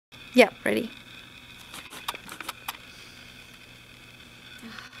Yeah, ready.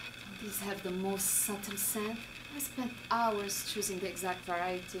 These have the most subtle scent. I spent hours choosing the exact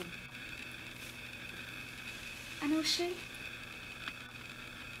variety. Anushi,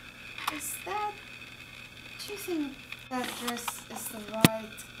 is that... do you think that dress is the right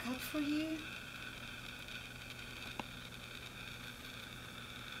cut for you?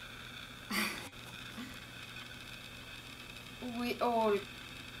 We all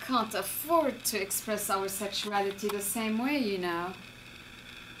can't afford to express our sexuality the same way, you know.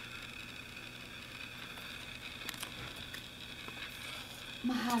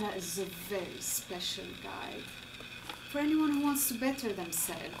 Mahala is a very special guide for anyone who wants to better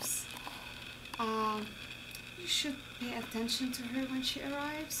themselves. Uh, you should pay attention to her when she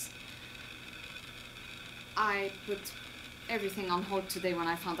arrives. I put everything on hold today when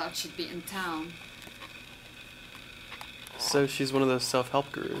I found out she'd be in town. So she's one of those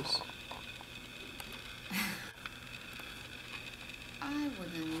self-help gurus. I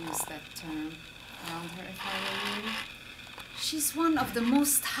wouldn't use that term around her if I were you. She's one of the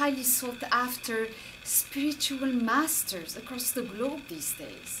most highly sought after spiritual masters across the globe these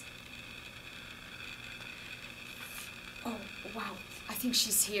days. Oh, wow, I think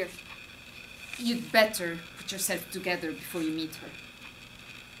she's here. You'd better put yourself together before you meet her.